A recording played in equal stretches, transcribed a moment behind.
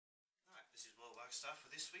Wagstaff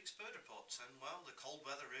with this week's bird report, and well, the cold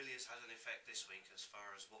weather really has had an effect this week as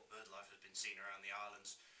far as what bird life has been seen around the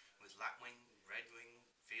islands, with lapwing, redwing,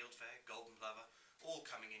 fieldfare, golden plover all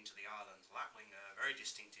coming into the island. Lapwing are very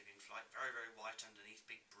distinctive in flight, very white underneath,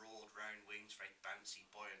 big broad round wings, very bouncy,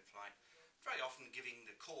 buoyant flight, very often giving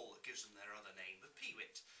the call that gives them their other name, the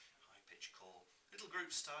peewit, high pitched call. Little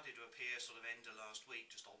groups started to appear sort of end of last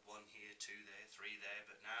week, just odd one here, two there, three there,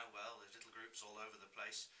 but now, well, there's little groups all over the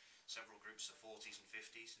place. Several groups of 40s and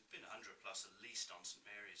 50s. It's been 100 plus at least on St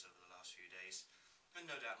Mary's over the last few days, and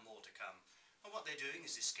no doubt more to come. And what they're doing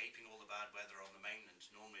is escaping all the bad weather on the mainland.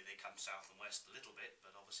 Normally they come south and west a little bit,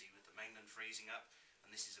 but obviously with the mainland freezing up,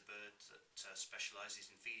 and this is a bird that specialises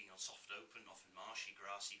in feeding on soft open, often marshy,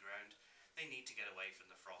 grassy ground, they need to get away from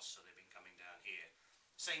the frost, so they've been coming down here.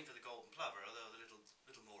 Same for the golden plover, although they're a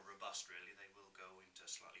little more robust really. They will go into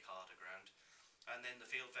slightly harder ground. And then the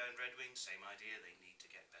fieldfare and redwings, same idea, they need to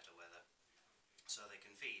get better weather so they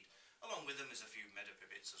can feed. Along with them is a few meadow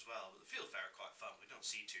pipits as well, but the fieldfare are quite fun. We don't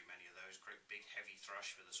see too many of those. Great big heavy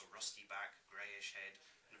thrush with a sort of rusty back, greyish head,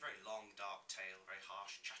 and a very long dark tail, very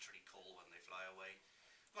harsh chattery call when they fly away.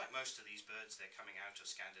 Like most of these birds, they're coming out of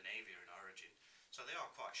Scandinavia in origin, so they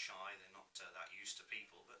are quite shy. They're not that used to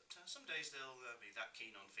people, but some days they'll be that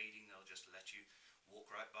keen on feeding they'll just let you walk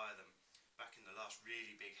right by them. Back in the last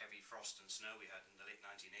really big heavy frost and snow we had in the late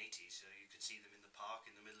 1980s, you could see them in the park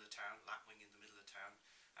in the middle of town, lapwing in the middle of town,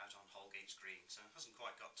 out on Holgate's Green. So it hasn't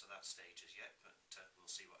quite got to that stage as yet, but we'll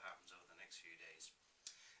see what happens over the next few days.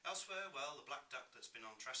 Elsewhere, well, the black duck that's been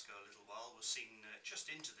on Tresco a little while was seen just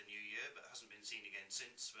into the new year, but hasn't been seen again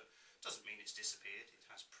since, but doesn't mean it's disappeared. It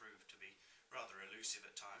has proved to be rather elusive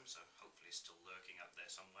at times, so hopefully it's still lurking up there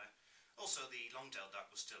somewhere. Also, the long-tailed duck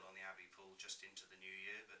was still on the Abbey Pool just into the new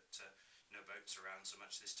year, but no boats around so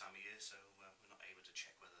much this time of year, so we're not able to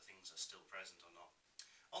check whether things are still present or not.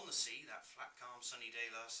 On the sea, that flat, calm, sunny day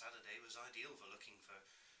last Saturday was ideal for looking for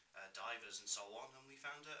divers and so on, and we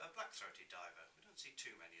found a black-throated diver. We don't see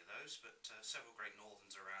too many of those, but several great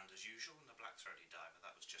northerns around as usual, and the black-throated diver,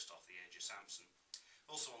 that was just off the edge of Sampson.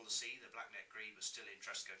 Also on the sea, the black-necked grebe was still in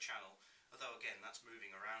Tresco Channel, although again, that's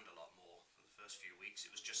moving around a lot more. For the first few weeks,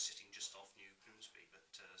 it was just sitting just off New Grimsby, but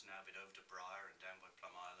has now been over to Briar and down by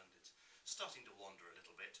Plum Island. It's starting to wander a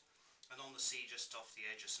little bit. And on the sea just off the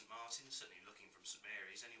edge of St Martin's, certainly looking from St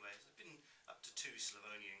Mary's anyway, there's been up to 2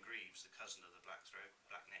 Slavonian grebes, the cousin of the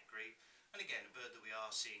black-necked grebe. And again, a bird that we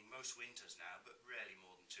are seeing most winters now, but rarely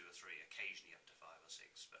more than 2 or 3, occasionally up to 5 or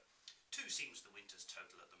 6. But 2 seems the winter's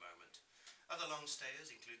total at the moment. Other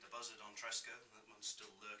long-stayers include the buzzard on Tresco, that one's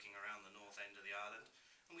still lurking around the north end of the island.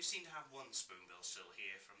 And we seem to have 1 spoonbill still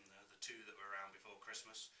here from the 2 that were around before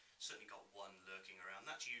Christmas. Certainly got 1 lurking around.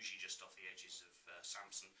 That's usually just off the edges of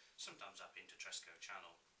Sampson, sometimes up into Tresco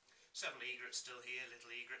Channel. Several egrets still here,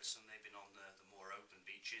 little egrets, and they've been on the more open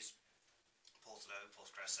beaches. Portlow,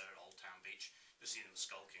 Portcressa, Old Town Beach. You'll see them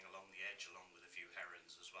skulking along the edge, along with a few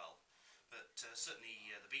herons as well. But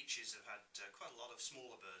certainly the beaches have had quite a lot of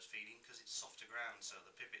smaller birds feeding because it's softer ground, so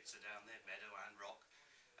the pipits are down there, meadow and rock,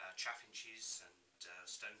 chaffinches and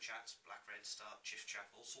stonechats, black redstart,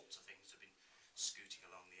 chiffchaff, all sorts of things have been scooting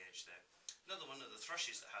along the edge there. Another one of the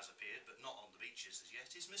thrushes that has appeared, but not on the beaches as yet,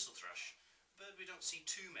 is mistle thrush. A bird we don't see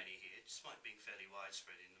too many here, despite being fairly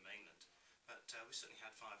widespread in the mainland. But we certainly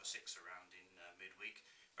had 5 or 6 around in midweek.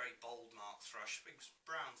 Very bold marked thrush, big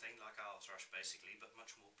brown thing like our thrush basically, but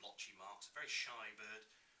much more blotchy marks. A very shy bird.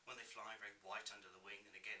 When they fly, very white under the wing,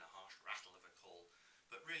 and again a harsh rattle of a call.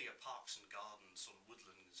 But really a parks and gardens sort of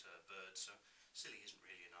woodland bird, so Scilly isn't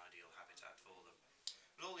really an ideal habitat for them.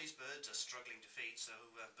 But all these birds are struggling to feed, so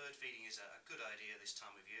bird feeding is a good idea this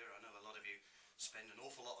time of year. I know a lot of you spend an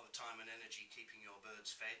awful lot of time and energy keeping your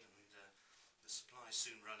birds fed, and the supplies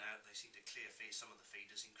soon run out. They seem to clear some of the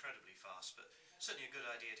feeders incredibly fast, but certainly a good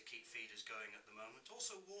idea to keep feeders going at the moment.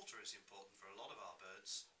 Also, water is important for a lot of our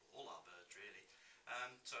birds, all our birds really.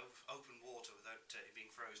 So open water without it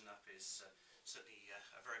being frozen up is certainly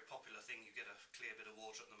a very popular thing. You get a clear bit of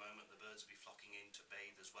water at the moment, the birds will be flocking in to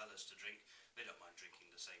bathe as well as to drink. They don't mind drinking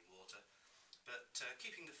the same water. But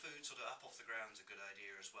keeping the food sort of up off the ground is a good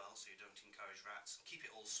idea as well, so you don't encourage rats. Keep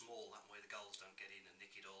it all small, that way the gulls don't get in and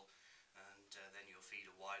nick it all, and then you'll feed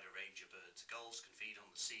a wider range of birds. Gulls can feed on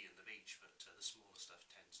the sea and the beach, but the smaller stuff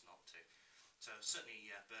tends not to. So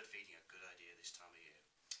certainly bird feeding a good idea this time of year.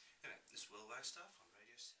 Anyway, this is Wagstaff.